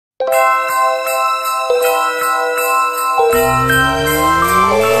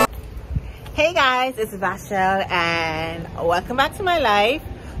Hey guys, it's Vashell and welcome back to my life.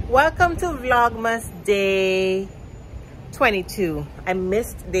 Welcome to Vlogmas day 22. I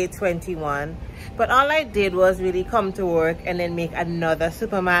missed day 21, but all I did was really come to work and then make another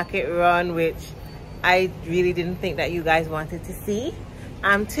supermarket run, which I really didn't think that you guys wanted to see.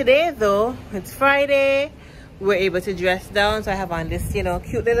 Today though, it's Friday. We're able to dress down, so I have on this,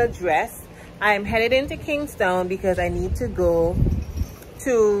 cute little dress. I'm headed into Kingstown because I need to go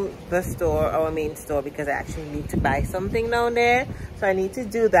to the store, our main store, because I actually need to buy something down there. So I need to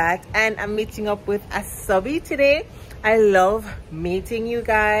do that, and I'm meeting up with a subby today. I love meeting you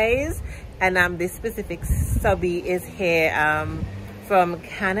guys, and this specific subby is here from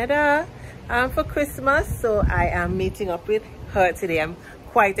Canada for Christmas, so I am meeting up with her today. I'm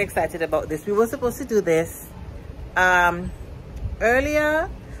quite excited about this. We were supposed to do this earlier.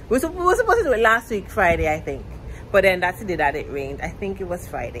 We were supposed to do it last week Friday, I think. But then that's the day that it rained. I think it was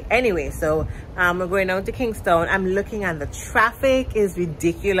Friday. Anyway, so we're going down to Kingstown. I'm looking, and the traffic is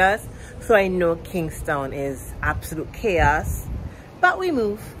ridiculous. So I know Kingstown is absolute chaos. But we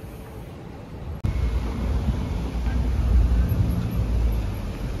move.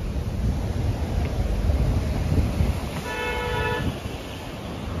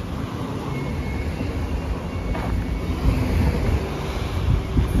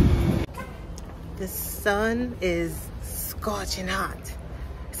 The sun is scorching hot.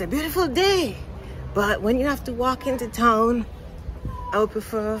 It's a beautiful day, but when you have to walk into town, I would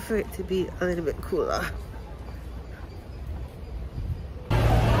prefer for it to be a little bit cooler.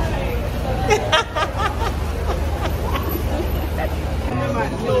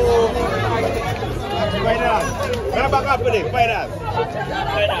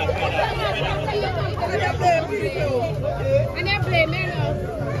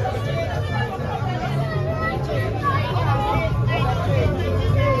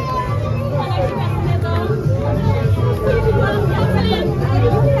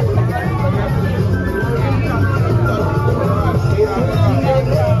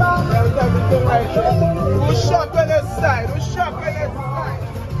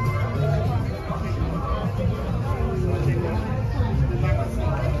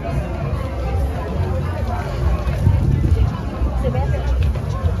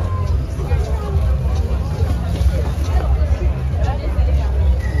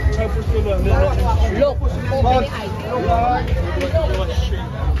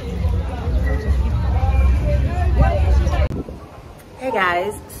 Hey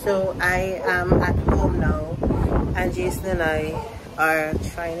guys, so I am at home now, and Jason and I are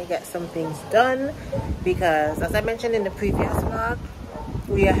trying to get some things done because, as I mentioned in the previous vlog,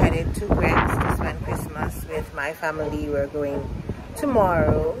 we are headed to Grant's to spend Christmas with my family. We're going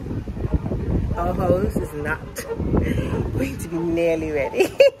tomorrow. Our house is not going to be nearly ready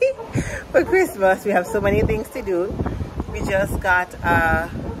for Christmas. We have so many things to do. We just got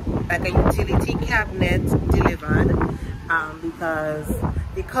like a utility cabinet delivered because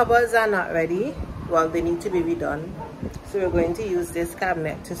the cupboards are not ready. Well, they need to be redone. So we're going to use this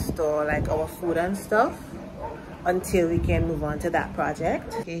cabinet to store like our food and stuff until we can move on to that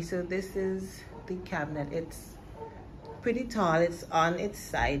project. Okay, so this is the cabinet. It's pretty tall. It's on its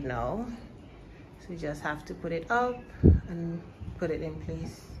side now. So you just have to put it up and put it in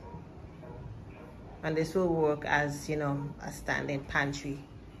place. And this will work as, a standing pantry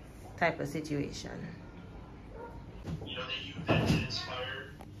type of situation. That you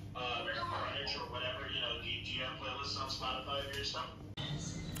inspired furniture or whatever, do you have playlists on Spotify of your stuff?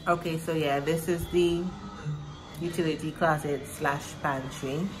 Okay, so yeah, this is the utility closet /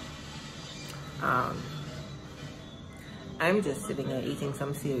 pantry. I'm just sitting here eating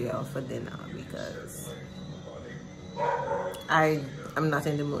some cereal for dinner because I'm not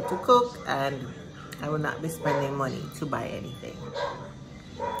in the mood to cook, and I will not be spending money to buy anything.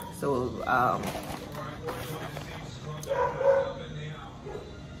 So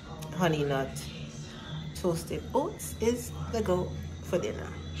honey nut toasted oats is the go for dinner.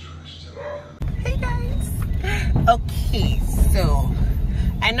 Hey guys, okay, so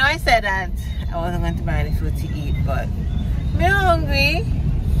I know I said that I wasn't going to buy any food to eat, but we're hungry,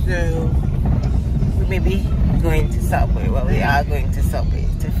 so we may be going to Subway. Well, we are going to Subway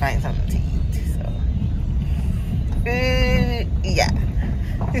to find something to eat, so yeah.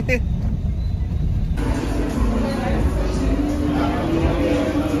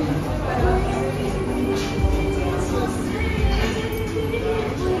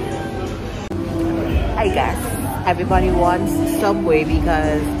 I guess everybody wants Subway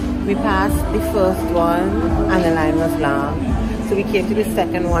because we passed the first one and the line was long. So we came to the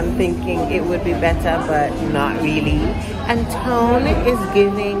second one thinking it would be better, but not really. And town is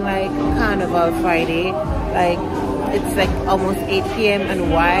giving like Carnival Friday. Like it's like almost 8 p.m.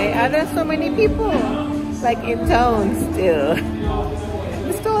 and why are there so many people like in town still?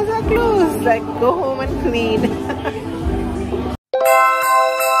 The stores are closed. Like go home and clean.